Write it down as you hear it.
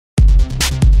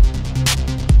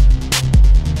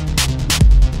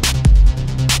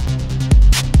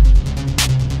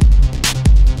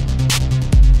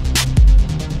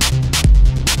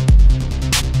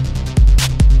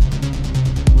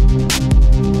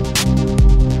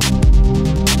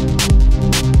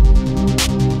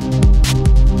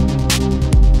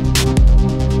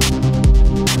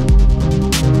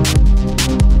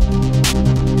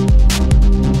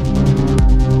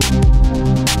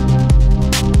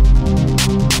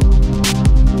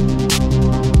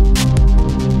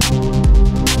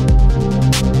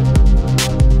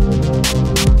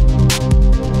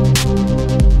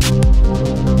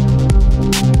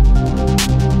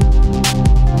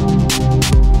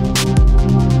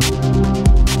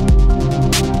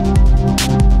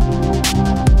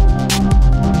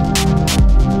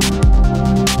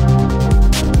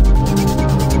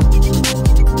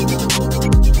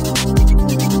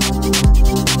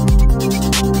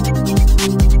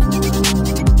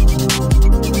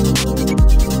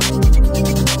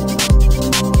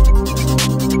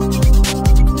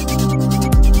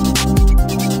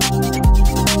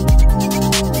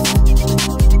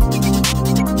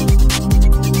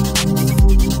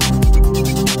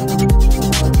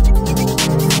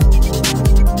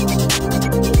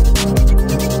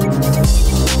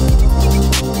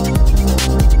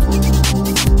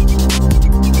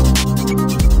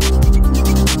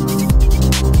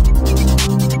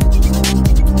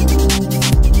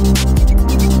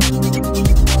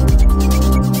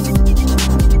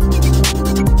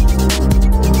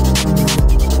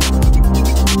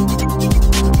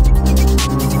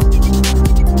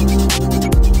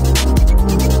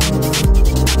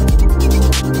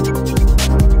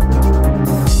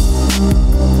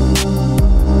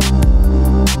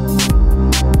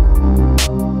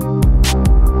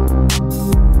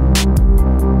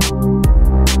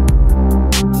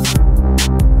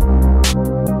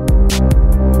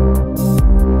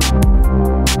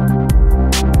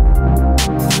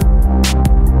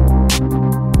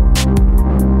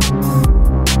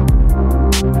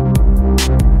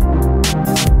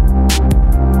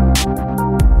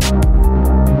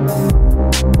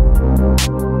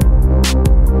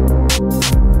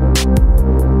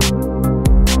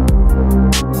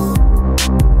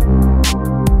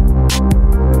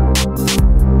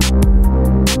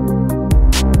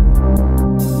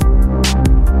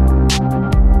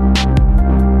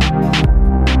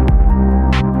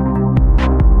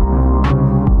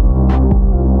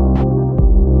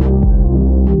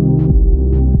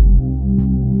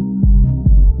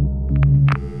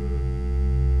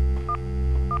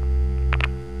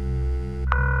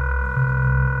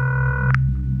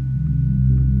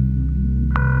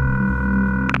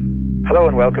Hello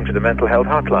and welcome to the Mental Health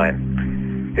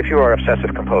Hotline. If you are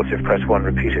obsessive compulsive, press 1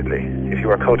 repeatedly. If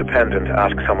you are codependent,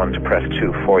 ask someone to press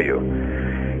 2 for you.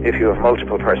 If you have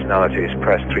multiple personalities,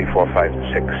 press 3, 4, 5,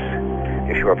 and 6.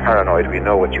 If you are paranoid, we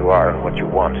know what you are and what you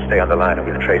want. Stay on the line and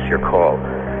we'll trace your call.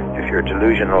 If you're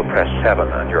delusional, press 7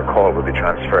 and your call will be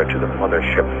transferred to the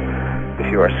mothership. If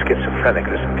you are schizophrenic,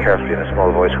 listen carefully and a small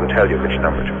voice will tell you which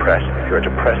number to press. If you are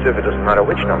depressive, it doesn't matter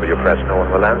which number you press, no one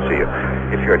will answer you.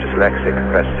 If you are dyslexic,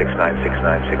 press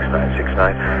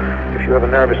 69696969. If you have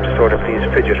a nervous disorder, please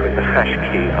fidget with the hash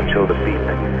key until the beep.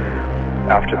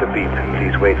 After the beep,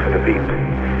 please wait for the beep.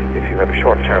 If you have a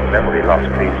short-term memory loss,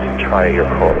 please try your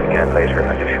call again later.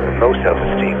 And if you have low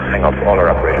self-esteem, hang up. All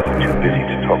our operators are too busy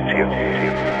to talk to you.